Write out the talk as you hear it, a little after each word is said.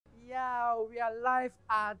are live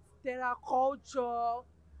at Terra Culture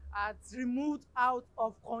at Removed Out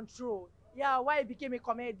of Control. Yeah, why he became a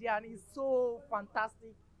comedian is so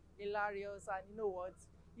fantastic, hilarious, and you know what?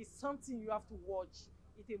 It's something you have to watch.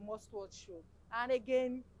 It's a must-watch show. And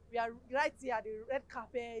again, we are right here at the red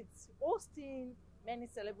carpet hosting many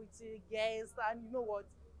celebrity guests, and you know what?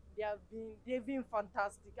 They've been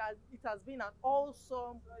fantastic. And it has been an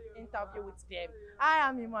awesome interview with them. I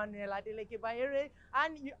am Emmanuel Adeleke Bayere,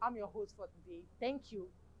 and I'm your host for today. Thank you.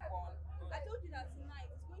 I told you that tonight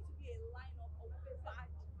is going to be a lineup of bad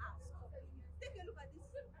ass companies. Take a look at this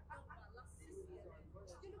number last year. They look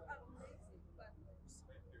amazing, but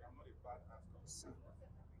I'm not a bad ass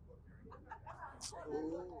company.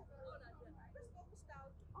 Oh. let's focus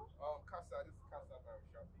out. Casa, this is Casa by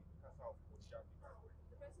Shafi. Casa of course, Shafi by the way.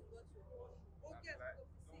 The person got to watch. Okay, Like,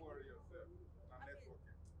 don't worry yourself. I'm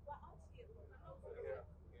networking. we're out here. We're not Yeah,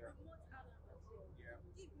 yeah, remote Adam. yeah.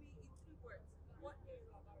 Give me in 3 words what is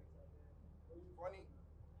about it. Funny,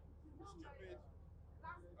 stupid.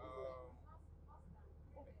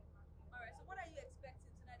 Alright, so what are you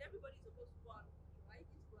expecting tonight? Everybody's supposed to go out. Why are you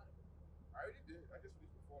going to go out? I already did. I just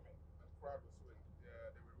finished performing. The crowd was so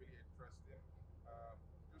they were really interesting.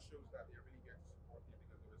 Just shows that they really get to support me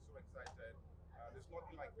because they were so excited. There's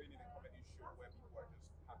nothing like being in a comedy show where people are just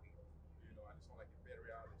happy, you know, and it's not like a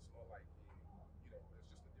burial. It's not like a, you know, it's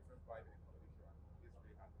just a different vibe in a comedy show. And it's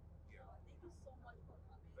really happy. Yeah. Thank you so much for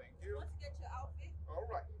coming. Thank you. Want to get your outfit? All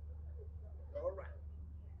right. All right.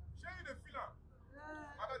 Show you the film.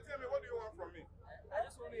 Mother, tell me, what do you want from me? I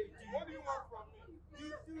just want to do. What do you want from me?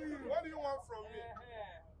 What do you want from me?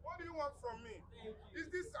 What do you want from me? Is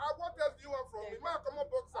this what else do you want from me? Man, come on,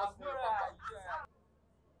 boxers.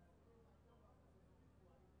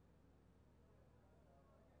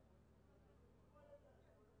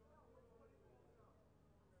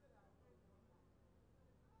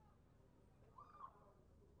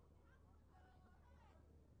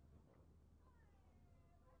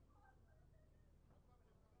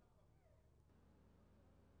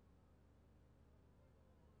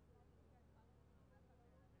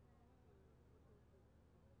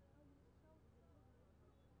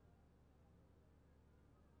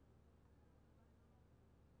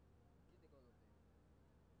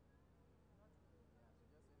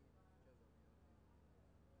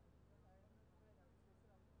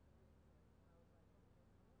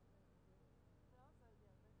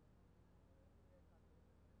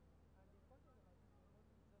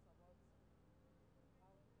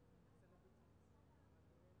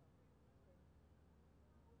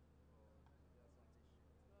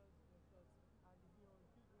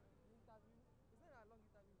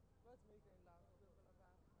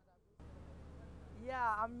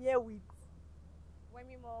 Yeah, I'm here with.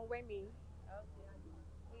 Wemi.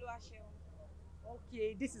 Oluwaseun.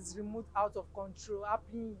 Okay, this is Remote Out of Control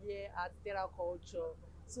happening here at Terra Culture.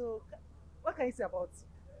 So, what can you say about it?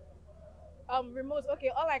 Remote. Okay,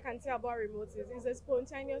 all I can say about Remote is he's a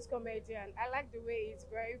spontaneous comedian. I like the way he's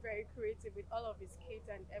very, very creative with all of his skits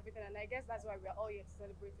and everything, and I guess that's why we're all here to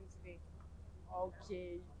celebrate him today.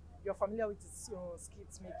 Okay, you're familiar with his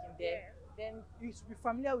skits making there. Yeah. Then you should be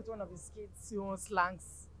familiar with one of his skits,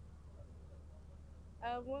 slangs.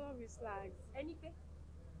 One of his slangs. Anything?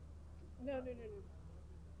 No.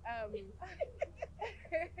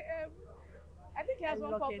 I think he has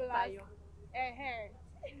one popular.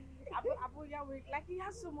 Abuja week. Like he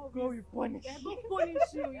has some of Go his. with punish. Yeah, go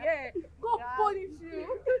punish you. Yeah, go Yeah. punish you.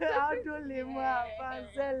 Adolema,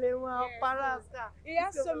 Banzelema, Yeah. Paraska. He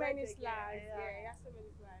has It's so a many right slangs. again, Yeah, he has so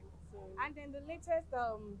many slangs. So, And then the latest,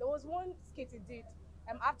 there was one skit he did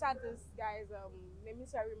after this guy's naming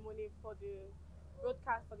ceremony for the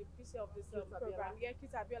broadcast for the PC of this Kit program. Abiola. Yeah,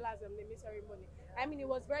 Kit Abiola's naming ceremony. I mean, he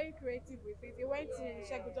was very creative with it. He went to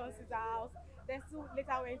Segun Johnson's house, then still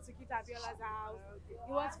later went to Kit Abiola's house. He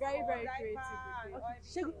was very, very creative with it.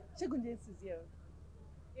 Shegun James is here.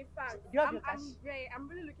 In fact, Do you have your cash? I'm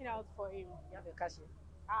really looking out for him. You have your cash here.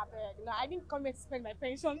 I beg. No, I didn't come here to spend my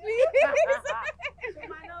pension, please.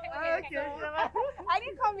 Okay, I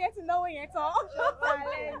didn't come here to know it at all.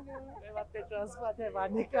 never pay transfer, never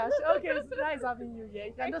need cash. Okay, it's nice having you here.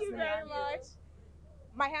 You can Thank just you say very your handle. much.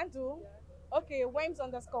 My handle? Okay,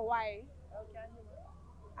 Wems_Y.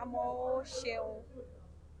 I'm all shell.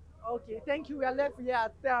 Okay, thank you. We are left here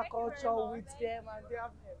at Terra Thank you very Culture much. with them and they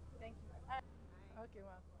have them. Thank you. Okay,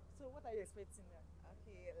 ma'am. So what are you expecting now?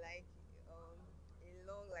 Okay, like a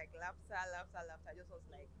long like laughter. I just want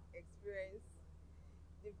to like experience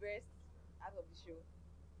the best out of the show.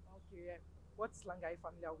 Okay, yeah. What slang are you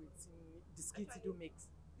familiar with in the skits you do mix?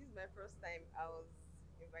 This is my first time I was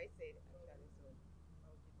invited actually, so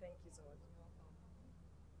Okay, thank you so much.